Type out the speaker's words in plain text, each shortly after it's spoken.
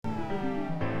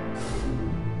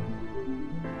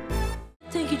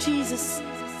Jesus.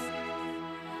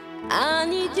 I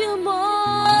need you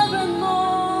more and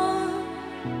more.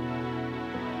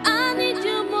 I need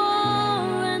you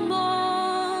more and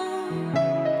more.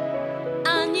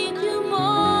 I need you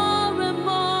more and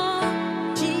more,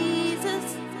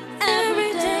 Jesus,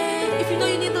 every day. If you know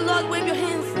you need the Lord, wave your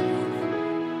hands.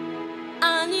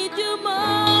 I need you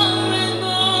more and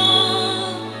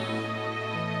more.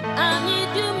 I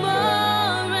need you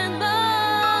more and more.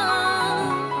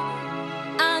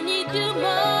 I need you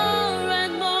more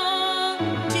and more,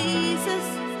 Jesus,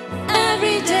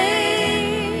 every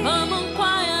day. Come on,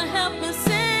 choir, help me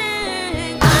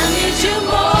sing. I need you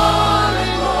more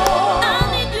and more. I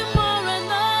need you more and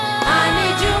more. I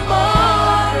need you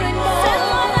more and more. Say,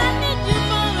 Lord, I need you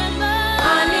more and more.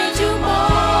 I need you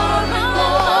more and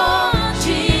more,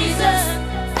 Jesus,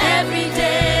 every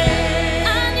day. I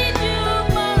need you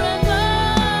more and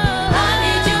more. I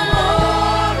need you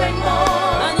more and more.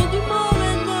 I need you more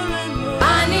and more and more.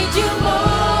 I need you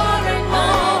more and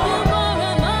more.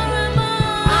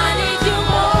 I need you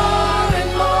more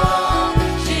and more,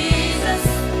 Jesus,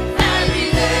 every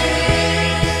day.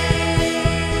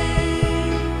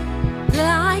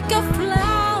 Like a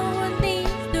flower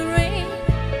needs the rain,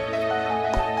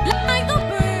 like a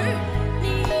bird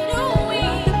needs a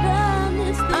wing.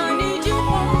 I need you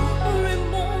more and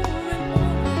more and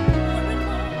more and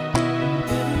more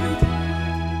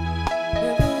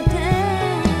every day.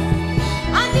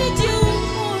 I need you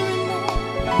more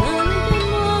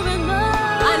and more.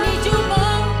 I need you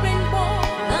more and more.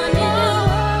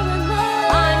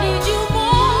 I need you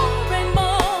more and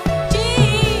more.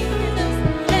 Jesus,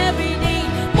 every day,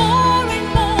 more and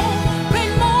more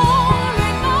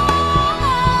and more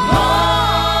and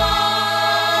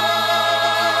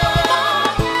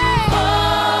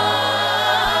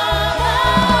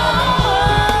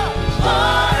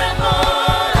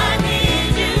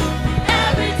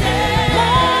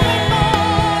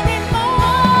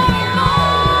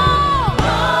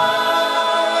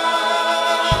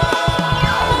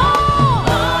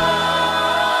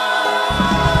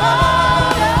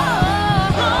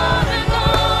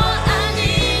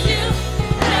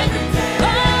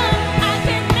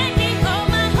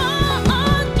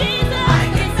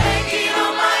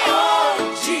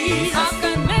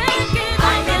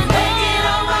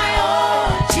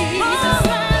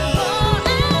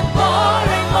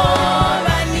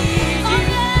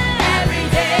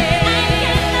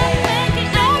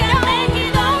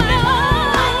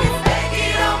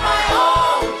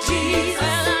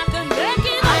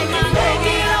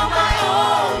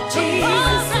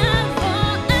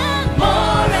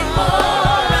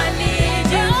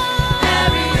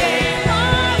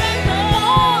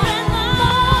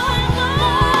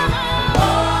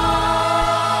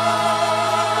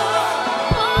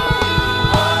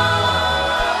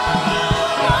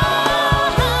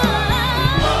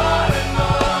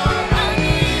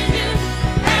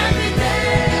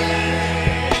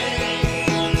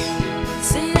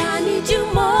say, I need you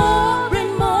more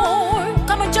and more.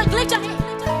 Come on, church, lift your hand.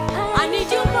 I need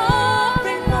you more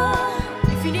and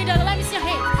more. If you need that, let me see your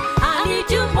hand. I need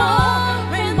you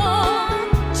more and more,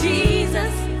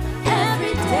 Jesus,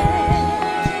 every day.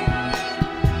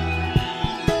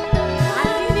 I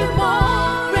need you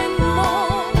more and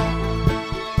more.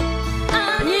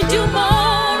 I need you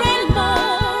more and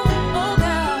more, oh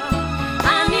God.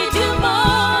 I need you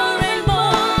more and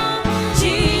more,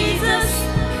 Jesus,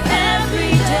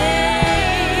 every day.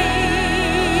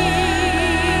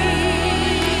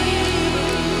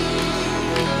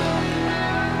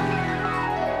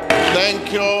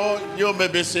 Thank you. You may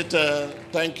be seated.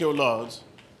 Thank you, Lord.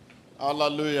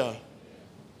 Hallelujah.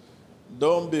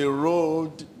 Don't be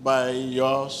ruled by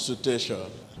your situation.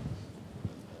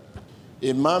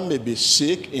 A man may be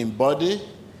sick in body,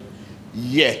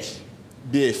 yet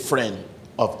be a friend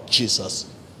of Jesus.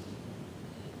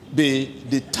 Be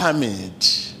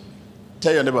determined.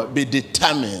 Tell your neighbor, be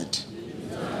determined.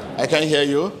 I can hear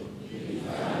you.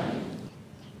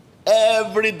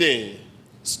 Every day,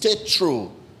 stay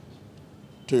true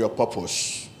to your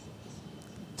purpose.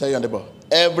 Tell your neighbor,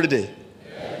 every day,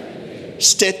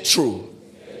 stay true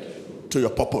to your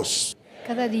purpose.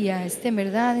 Cada día esté en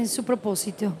verdad en su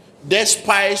propósito.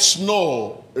 Despite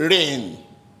snow, rain,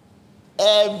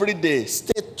 every day,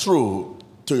 stay true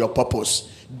to your purpose.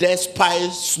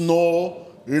 Despite snow,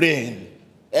 rain,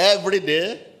 every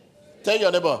day, tell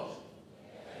your neighbor,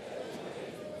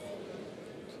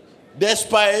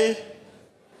 despite,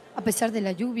 A pesar de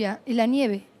la lluvia y la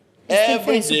nieve, esté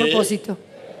every en su day, propósito.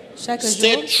 Chaque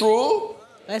stay jour, true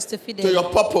reste to fidèle your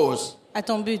purpose. à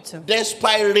ton but.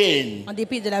 Despite rain, En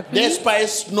dépit de la pluie, despite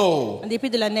snow, en dépit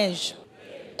de la neige,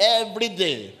 every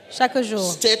day, Chaque jour,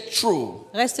 stay true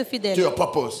reste to fidèle your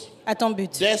purpose. à ton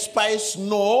but. Despite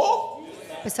snow,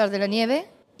 A pesar de la nieve,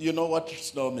 you know what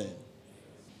snow means.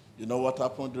 You know what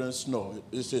happened during snow?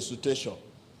 It's a situation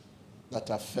that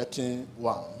affecting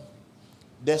one.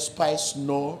 Despite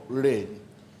snow, rain,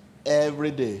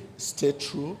 every day, stay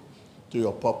true to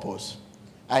your purpose.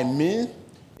 I mean,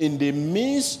 in the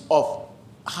midst of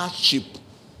hardship,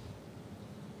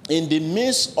 in the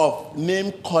midst of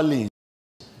name calling,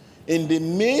 in the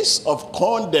midst of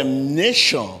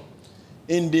condemnation,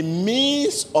 in the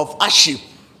midst of hardship,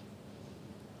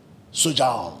 soldier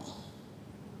on.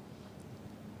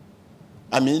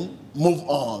 I mean, move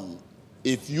on.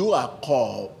 If you are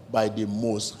called by the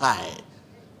Most High,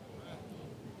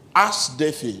 ask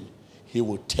David, he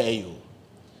will tell you.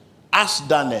 Ask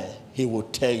Daniel, he will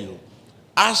tell you.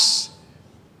 Ask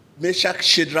Meshach,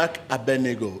 Shadrach,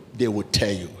 Abednego, they will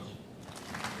tell you.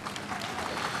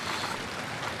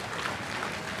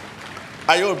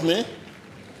 Are you with me?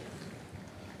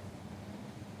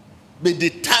 Be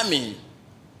determined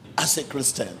as a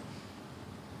Christian.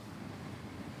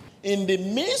 In the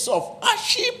midst of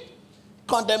hardship,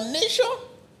 condemnation,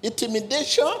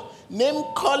 intimidation, name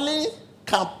calling,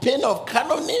 campaign of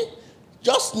calumny,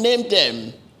 just name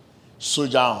them,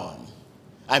 soldier on.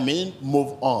 I mean,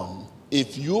 move on.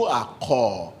 If you are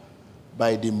called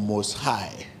by the Most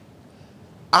High,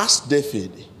 ask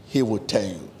David, he will tell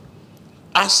you.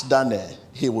 Ask Daniel,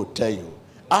 he will tell you.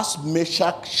 Ask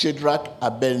Meshach, Shadrach,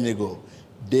 Abednego,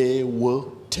 they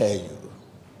will tell you.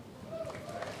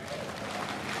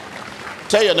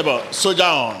 Tell your neighbor, soldier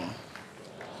on.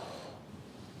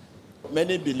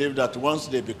 Many believe that once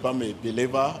they become a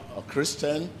believer, a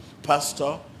Christian,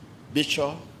 pastor,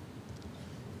 bishop,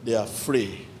 they are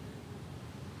free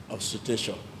of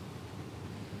situation.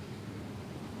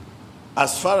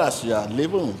 As far as you are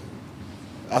living,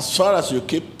 as far as you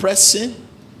keep pressing,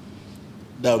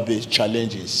 there will be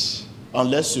challenges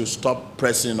unless you stop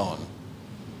pressing on.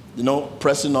 You know,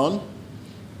 pressing on,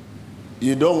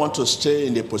 you don't want to stay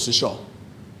in a position.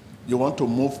 You want to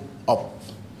move up,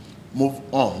 move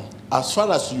on. As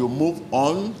far as you move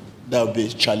on, there will be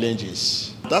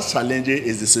challenges. That challenge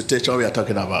is the situation we are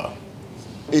talking about.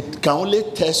 It can only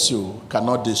test you,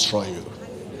 cannot destroy you.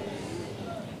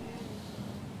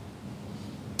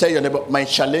 Tell your neighbor, my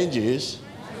challenges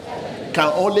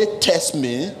can only test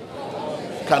me,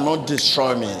 cannot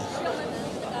destroy me.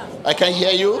 I can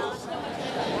hear you.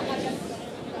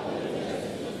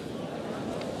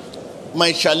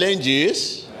 My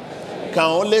challenges can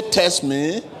only test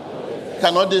me,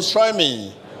 cannot destroy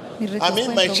me. I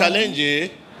mean, my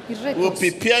challenge will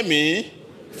prepare me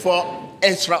for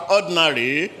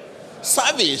extraordinary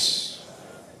service.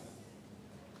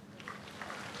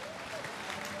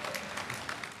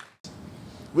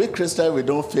 We Christians, we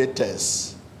don't fail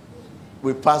tests.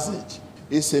 We pass it.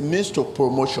 It's a means to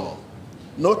promotion.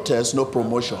 No test, no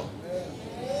promotion.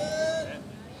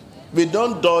 We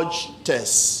don't dodge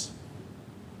tests.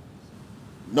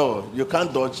 No, you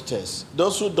can't dodge tests.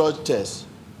 Those who dodge tests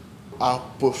are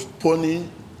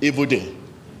postponing evil day.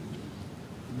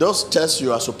 Those tests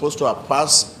you are supposed to have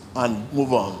passed and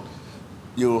move on.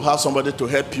 You have somebody to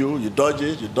help you. You dodge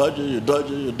it, you dodge it, you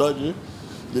dodge it, you dodge it.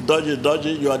 You dodge it, dodge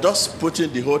it. You are just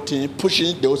putting the whole thing,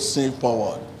 pushing the whole thing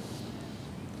forward.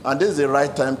 And this is the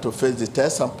right time to face the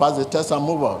test and pass the test and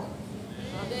move on.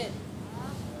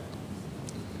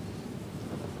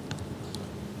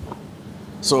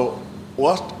 So,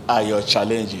 what are your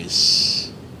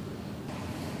challenges?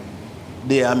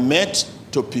 They are meant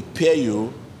to prepare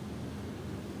you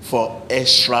for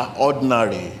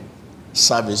extraordinary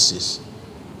services.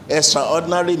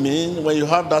 Extraordinary means when you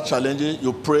have that challenge,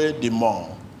 you pray the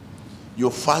more, you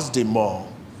fast the more.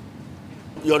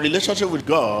 Your relationship with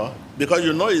God, because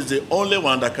you know He's the only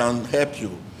one that can help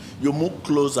you, you move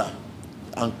closer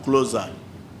and closer.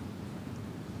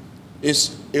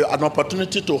 It's an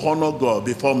opportunity to honor God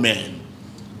before men.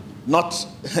 Not,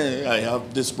 I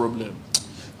have this problem.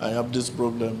 I have this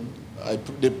problem.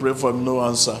 They pray for no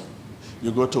answer.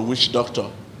 You go to witch doctor.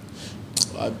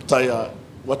 I'm tired.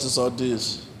 What is all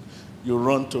this? You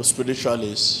run to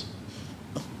spiritualists.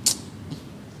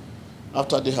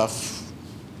 After they have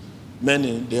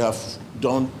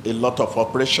done a lot of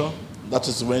operation. That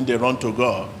is when they run to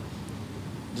God.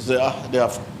 They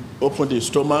have opened the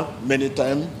stomach many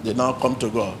times. They now come to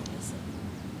God.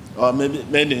 Or maybe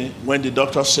many, when the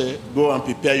doctor say, go and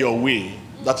prepare your way,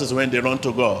 that is when they run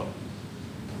to God.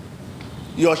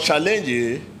 Your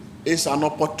challenge is an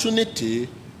opportunity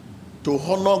to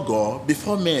honor God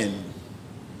before men.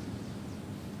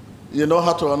 You know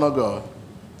how to honor God?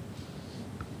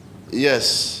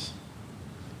 Yes,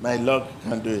 my Lord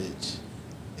can do it.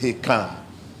 he can.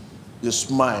 You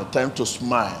smile, time to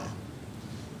smile.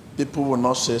 People will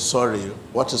not say, sorry,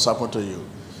 what has happened to you?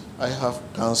 I have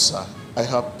cancer, I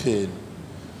have pain.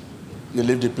 You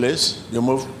leave the place, you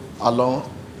move along.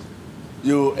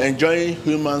 You enjoy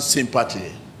human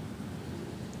sympathy.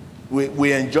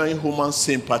 We enjoy human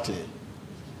sympathy.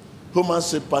 Human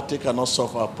sympathy cannot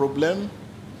solve our problem.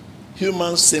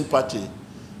 Human sympathy.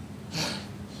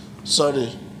 Sorry,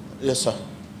 yes sir.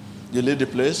 You leave the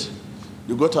place,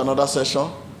 you go to another session.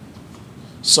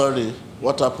 Sorry,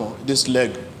 what happened? This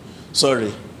leg.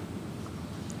 Sorry.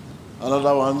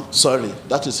 Another one, sorry.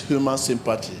 That is human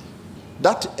sympathy.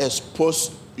 That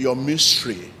exposes your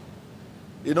mystery.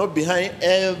 You know, behind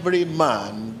every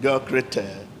man God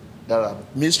created, there are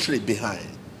mystery behind.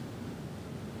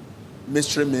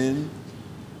 Mystery means,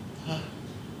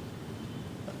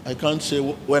 I can't say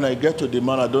when I get to the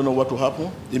man, I don't know what will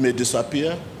happen. He may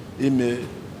disappear. He may,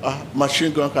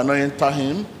 machine gun cannot enter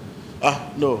him.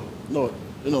 No,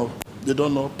 they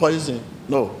don't know. Poison.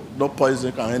 No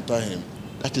poison can enter him.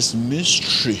 That is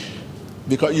mystery.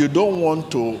 Because you don't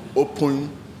want to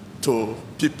open to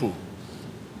people.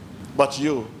 But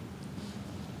you,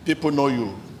 people know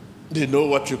you. They know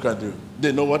what you can do.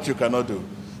 They know what you cannot do.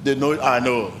 They know, I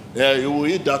know. Yeah, you will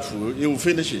eat that food. You will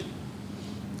finish it.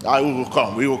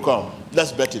 We will come.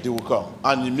 Let's bet it, he will come.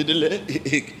 And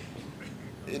immediately,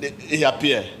 he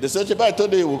appeared. They said, I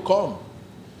told you he will come.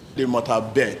 They must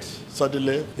have bet.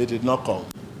 Suddenly, he did not come.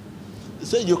 He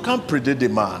said, you can't predict the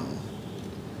man.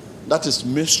 That is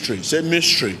mystery. Say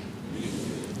mystery.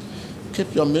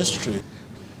 Keep your mystery.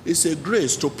 It's a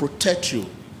grace to protect you.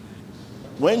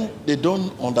 When they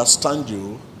don't understand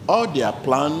you, all their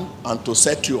plan and to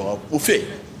set you up will fail.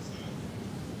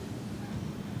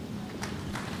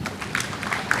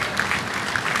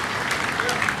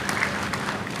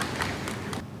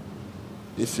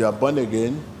 If you are born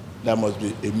again, there must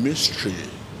be a mystery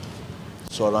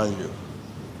surround you.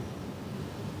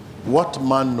 What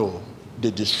man know,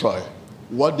 they destroy.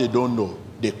 What they don't know,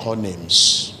 they call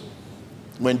names.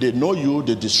 When they know you,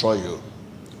 they destroy you.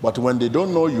 But when they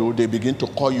don't know you, they begin to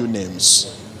call you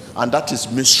names. And that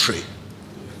is mystery.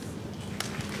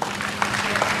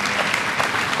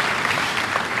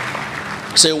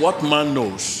 Say, what man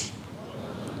knows,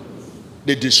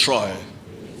 they destroy.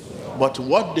 But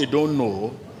what they don't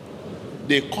know,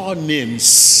 they call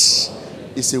names.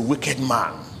 It's a wicked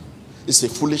man. It's a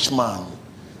foolish man.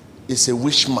 It's a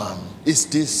wish man. It's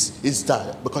this, it's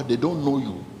that. Because they don't know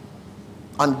you.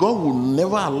 And God will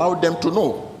never allow them to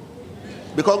know.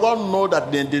 Because God knows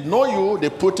that when they know you, they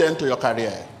put end to your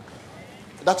career.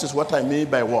 That is what I mean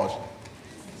by what?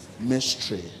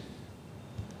 Mystery.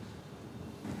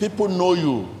 People know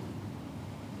you.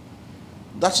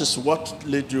 That is what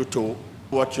led you to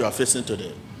what you are facing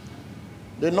today.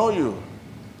 They know you.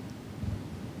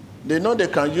 They know they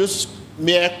can use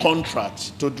mere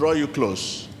contract to draw you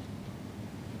close.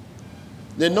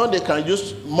 They know they can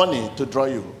use money to draw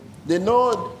you. They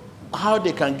know how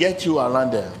they can get you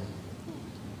around them.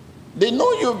 They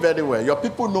know you very well. Your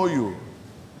people know you.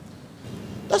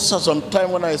 That's some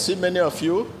time when I see many of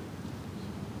you,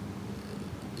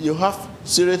 you have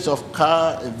series of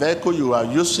car, a vehicle you are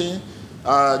using.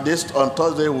 This on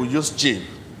Thursday we use Jeep,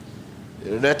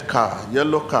 red car,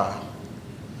 yellow car.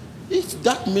 If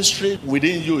that mystery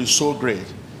within you is so great,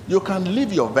 you can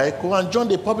leave your vehicle and join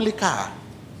the public car.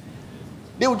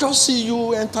 They will just see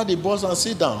you enter the bus and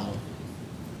sit down.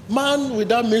 Man with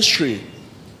that mystery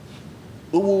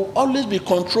will always be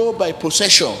controlled by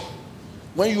possession.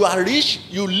 When you are rich,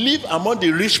 you live among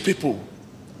the rich people.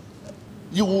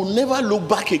 You will never look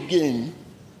back again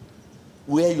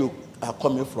where you are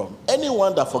coming from.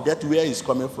 Anyone that forgets where he's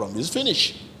coming from is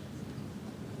finished.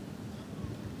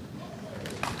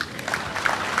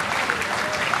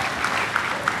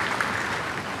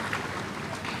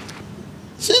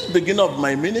 Since the beginning of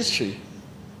my ministry,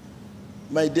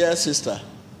 my dear sister,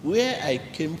 where I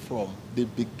came from, the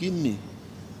beginning,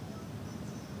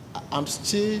 I'm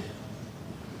still,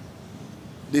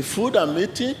 the food I'm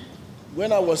eating,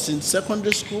 when I was in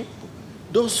secondary school,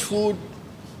 those food,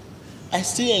 I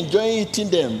still enjoy eating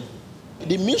them.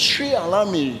 The mystery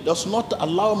around me does not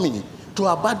allow me to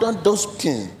abandon those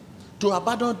things, to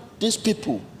abandon these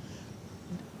people.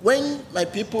 When my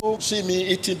people see me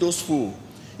eating those food,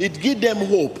 it gives them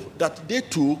hope that they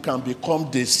too can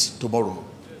become this tomorrow.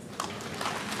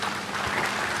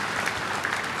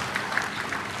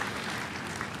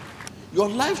 Your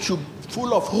life should be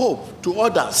full of hope to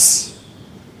others.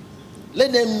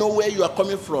 Let them know where you are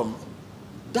coming from.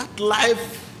 That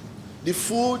life, the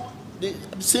food, the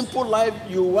simple life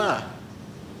you are.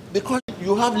 Because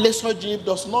you have lethargy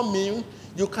does not mean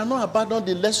You cannot abandon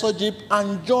the lesser jeep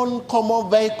and join common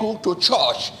vehicle to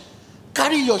church.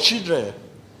 Carry your children.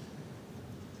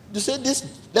 You say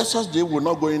this lesser jeep will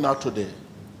not go in out today.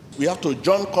 We have to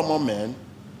join common men.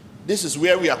 This is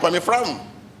where we are coming from.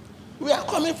 We are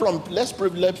coming from less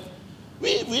privileged.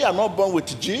 We are not born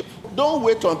with jeep. Don't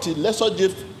wait until lesser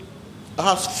jeep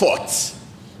has faults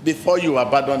before you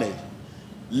abandon it.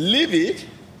 Leave it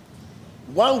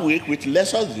 1 week with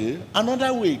lesser jeep,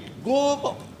 another week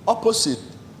go opposite.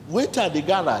 Wait at the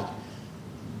garage.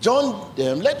 Join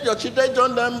them. Let your children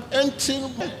join them. Enter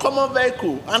common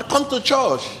vehicle and come to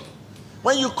church.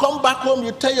 When you come back home,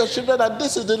 you tell your children that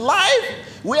this is the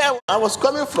life where I was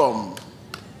coming from.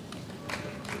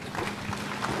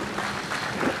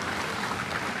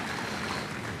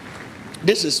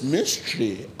 This is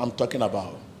mystery I'm talking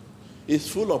about. It's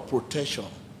full of protection.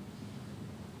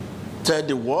 Tell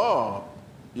the world,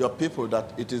 your people,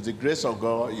 that it is the grace of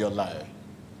God in your life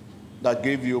that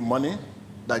gave you money,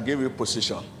 that gave you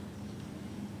position.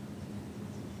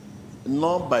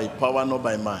 Not by power, not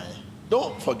by mind.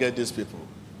 Don't forget these people.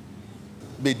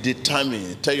 Be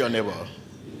determined. Tell your neighbor.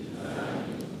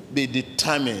 Be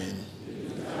determined.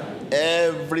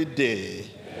 Every day.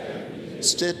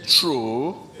 Stay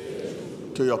true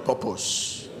to your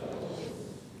purpose.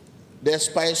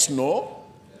 Despite snow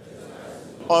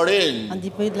or rain. En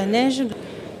dépit de la neige.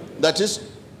 That is,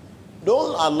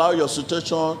 don't allow your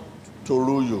situation to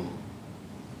rule you.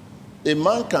 A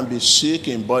man can be sick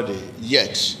in body,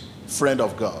 yet friend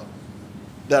of God.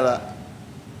 There are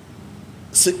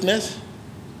sickness.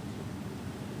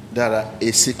 There are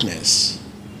a sickness.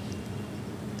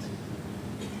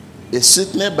 A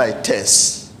sickness by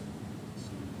test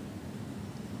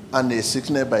and a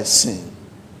sickness by sin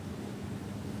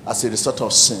as a result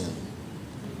of sin.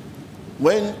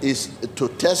 When it's to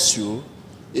test you,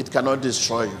 it cannot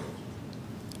destroy you.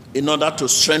 In order to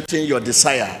strengthen your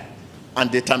desire and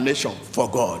determination for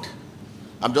God.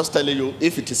 I'm just telling you,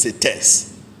 if it is a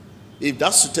test, if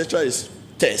that situation is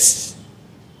test,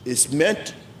 it's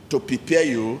meant to prepare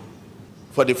you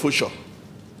for the future.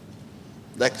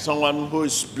 Like someone who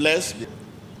is blessed,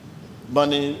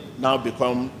 money now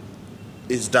become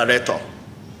his director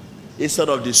instead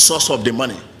of the source of the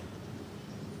money.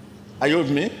 Are you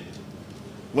with me?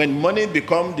 When money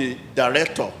becomes the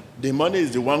director, the money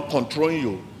is the one controlling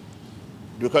you.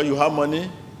 Because you have money,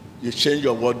 you change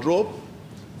your wardrobe,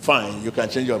 fine, you can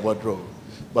change your wardrobe.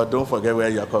 But don't forget where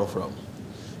you are coming from.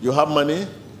 You have money,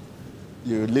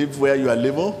 you live where you are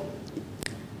living,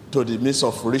 to the midst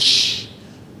of rich.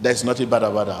 There's nothing bad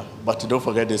about that. But don't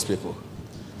forget these people.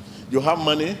 You have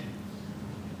money,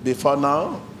 before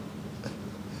now,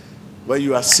 when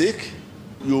you are sick,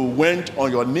 you went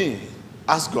on your knee,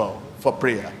 ask God for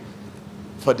prayer,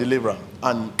 for deliverance,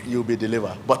 and you'll be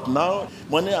delivered. But now,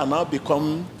 money are now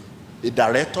become a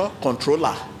director,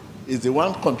 controller, is the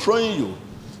one controlling you,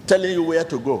 telling you where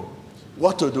to go,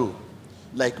 what to do.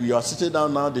 Like you are sitting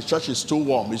down now, the church is too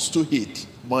warm, it's too heat,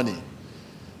 money.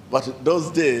 But those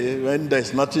days, when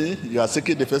there's nothing, you are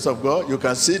seeking the face of God, you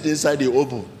can sit inside the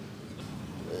oven.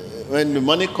 When the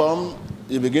money comes,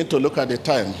 you begin to look at the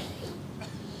time.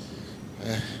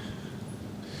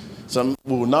 Some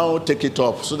will now take it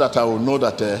up so that I will know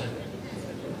that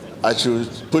I should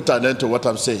put an end to what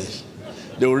I'm saying.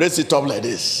 They will raise it up like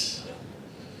this.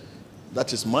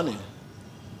 That is money.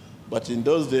 But in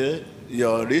those days,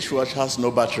 your wristwatch has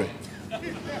no battery.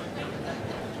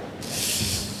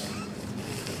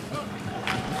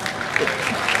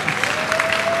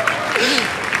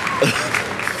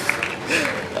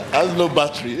 Has no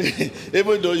battery.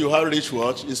 Even though you have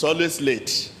wristwatch, it's always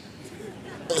late.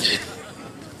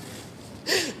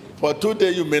 For 2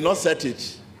 days, you may not set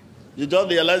it. You just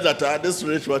realize that this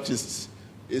wristwatch is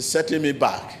setting me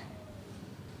back.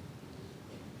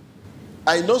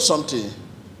 I know something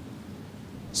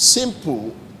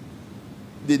simple.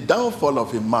 The downfall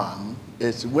of a man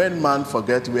is when man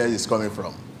forgets where he's coming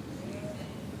from.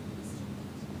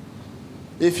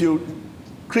 If you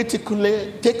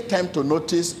critically take time to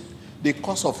notice the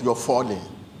cause of your falling.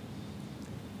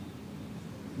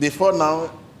 Before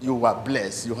now, you were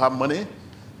blessed. You have money.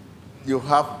 You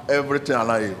have everything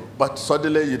around you. But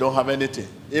suddenly you don't have anything.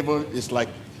 Even it's like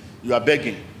you are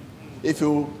begging. If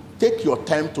you take your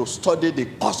time to study the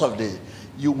cause of it,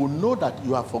 you will know that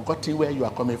you have forgotten where you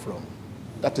are coming from.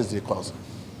 That is the cause.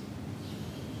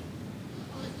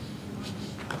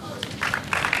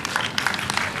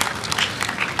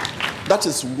 That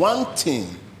is one thing,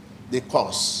 the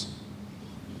cause.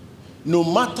 No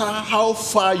matter how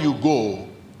far you go,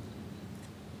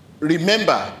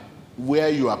 remember where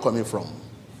you are coming from.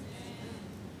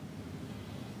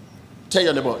 Tell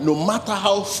your neighbor, no matter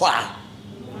how far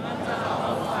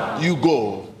you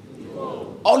go.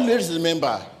 Always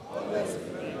remember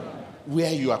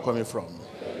where you are coming from.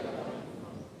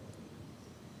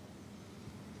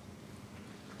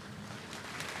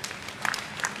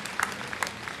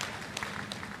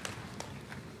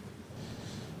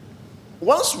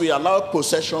 Once we allow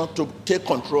possession to take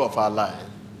control of our life,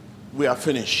 we are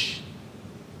finished.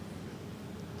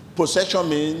 Possession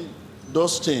means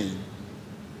those things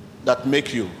that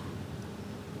make you,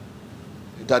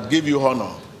 that give you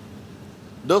honor,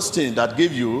 those things that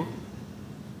give you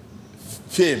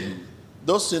fame,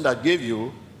 those things that give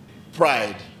you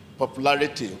pride,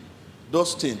 popularity,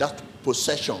 those things, that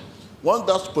possession. Once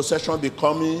that possession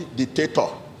becoming dictator,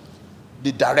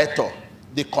 the director,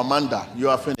 the commander, you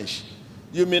are finished.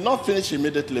 You may not finish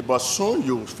immediately, but soon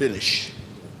you will finish.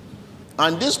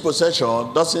 And this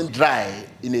possession doesn't dry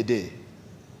in a day.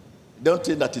 Don't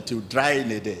think that it will dry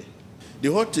in a day.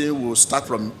 The whole thing will start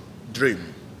from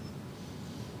dream.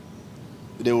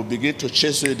 They will begin to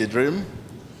chase you in the dream,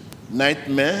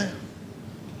 nightmare,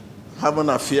 have an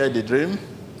affair in the dream,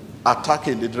 attack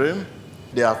in the dream.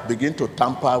 They have begin to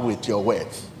tamper with your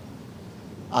wealth.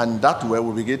 And that way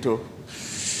will begin to.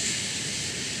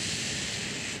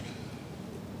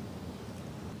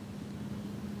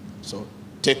 So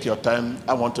take your time.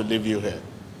 I want to leave you here.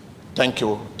 Thank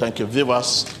you. Thank you,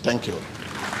 viewers. Thank you.